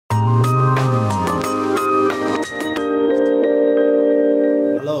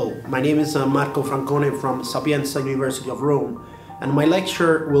My name is Marco Francone from Sapienza University of Rome, and my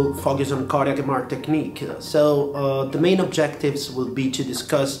lecture will focus on cardiac MR technique. So the main objectives will be to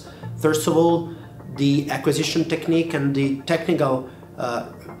discuss, first of all, the acquisition technique and the technical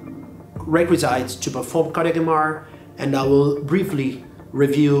requisites to perform cardiac MR, and I will briefly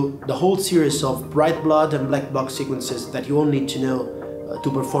review the whole series of bright blood and black box sequences that you all need to know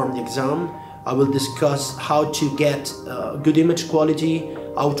to perform the exam. I will discuss how to get good image quality,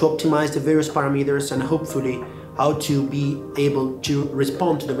 how to optimize the various parameters, and hopefully how to be able to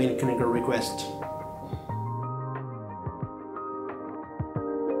respond to the main clinical request.